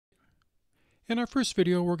In our first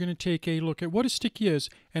video, we're going to take a look at what a sticky is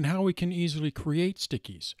and how we can easily create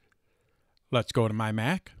stickies. Let's go to my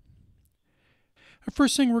Mac. The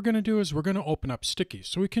first thing we're going to do is we're going to open up Stickies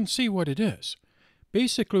so we can see what it is.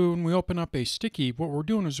 Basically, when we open up a sticky, what we're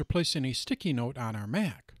doing is we're placing a sticky note on our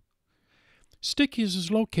Mac. Stickies is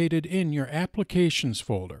located in your Applications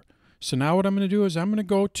folder. So now what I'm going to do is I'm going to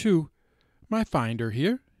go to my Finder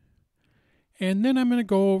here, and then I'm going to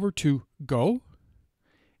go over to Go,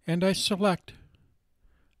 and I select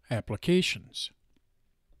Applications.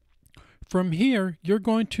 From here, you're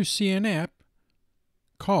going to see an app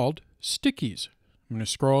called Stickies. I'm going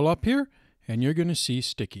to scroll up here, and you're going to see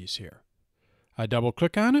Stickies here. I double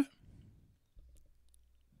click on it,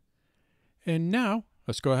 and now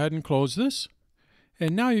let's go ahead and close this.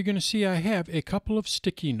 And now you're going to see I have a couple of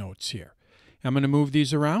sticky notes here. I'm going to move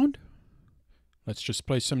these around. Let's just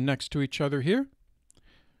place them next to each other here.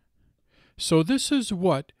 So this is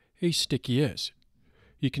what a sticky is.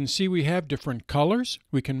 You can see we have different colors.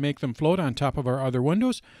 We can make them float on top of our other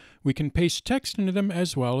windows. We can paste text into them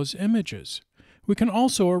as well as images. We can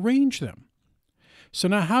also arrange them. So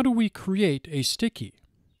now how do we create a sticky?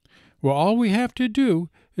 Well, all we have to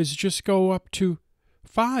do is just go up to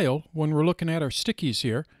File when we're looking at our stickies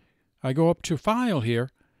here. I go up to File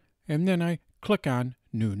here, and then I click on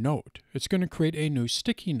New Note. It's going to create a new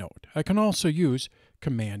sticky note. I can also use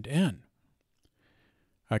Command N.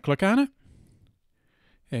 I click on it,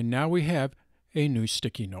 and now we have a new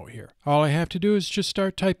sticky note here. All I have to do is just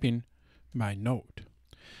start typing my note.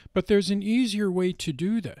 But there's an easier way to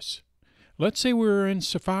do this. Let's say we're in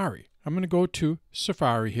Safari. I'm going to go to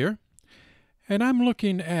Safari here, and I'm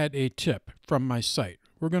looking at a tip from my site.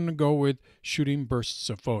 We're going to go with shooting bursts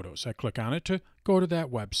of photos. I click on it to go to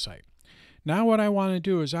that website. Now what I want to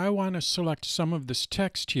do is I want to select some of this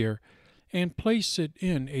text here and place it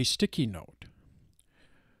in a sticky note.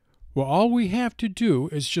 Well, all we have to do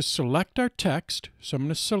is just select our text. So I'm going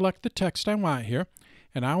to select the text I want here,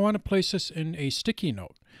 and I want to place this in a sticky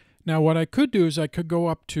note. Now what I could do is I could go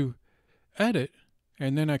up to Edit,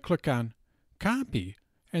 and then I click on Copy,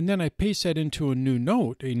 and then I paste that into a new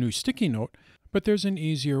note, a new sticky note. But there's an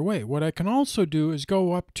easier way. What I can also do is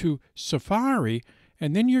go up to Safari,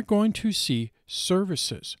 and then you're going to see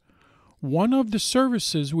Services. One of the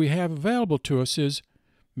services we have available to us is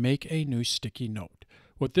Make a New Sticky Note.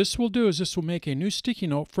 What this will do is this will make a new sticky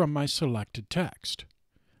note from my selected text.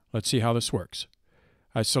 Let's see how this works.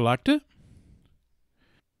 I select it,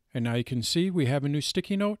 and now you can see we have a new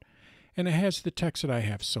sticky note, and it has the text that I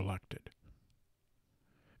have selected.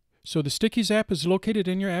 So the Stickies app is located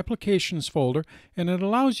in your Applications folder, and it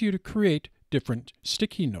allows you to create different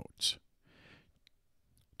sticky notes.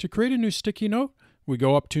 To create a new sticky note, we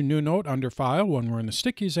go up to New Note under File when we're in the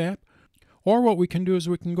Stickies app, or what we can do is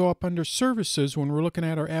we can go up under Services when we're looking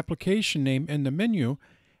at our application name in the menu,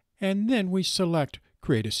 and then we select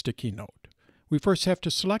Create a Sticky Note. We first have to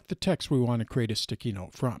select the text we want to create a sticky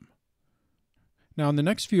note from. Now in the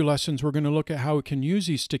next few lessons, we're going to look at how we can use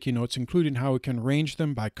these sticky notes, including how we can arrange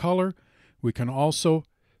them by color. We can also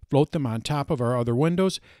float them on top of our other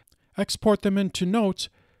windows, export them into notes,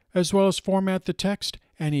 as well as format the text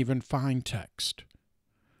and even find text.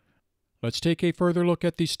 Let's take a further look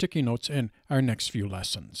at these sticky notes in our next few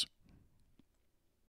lessons.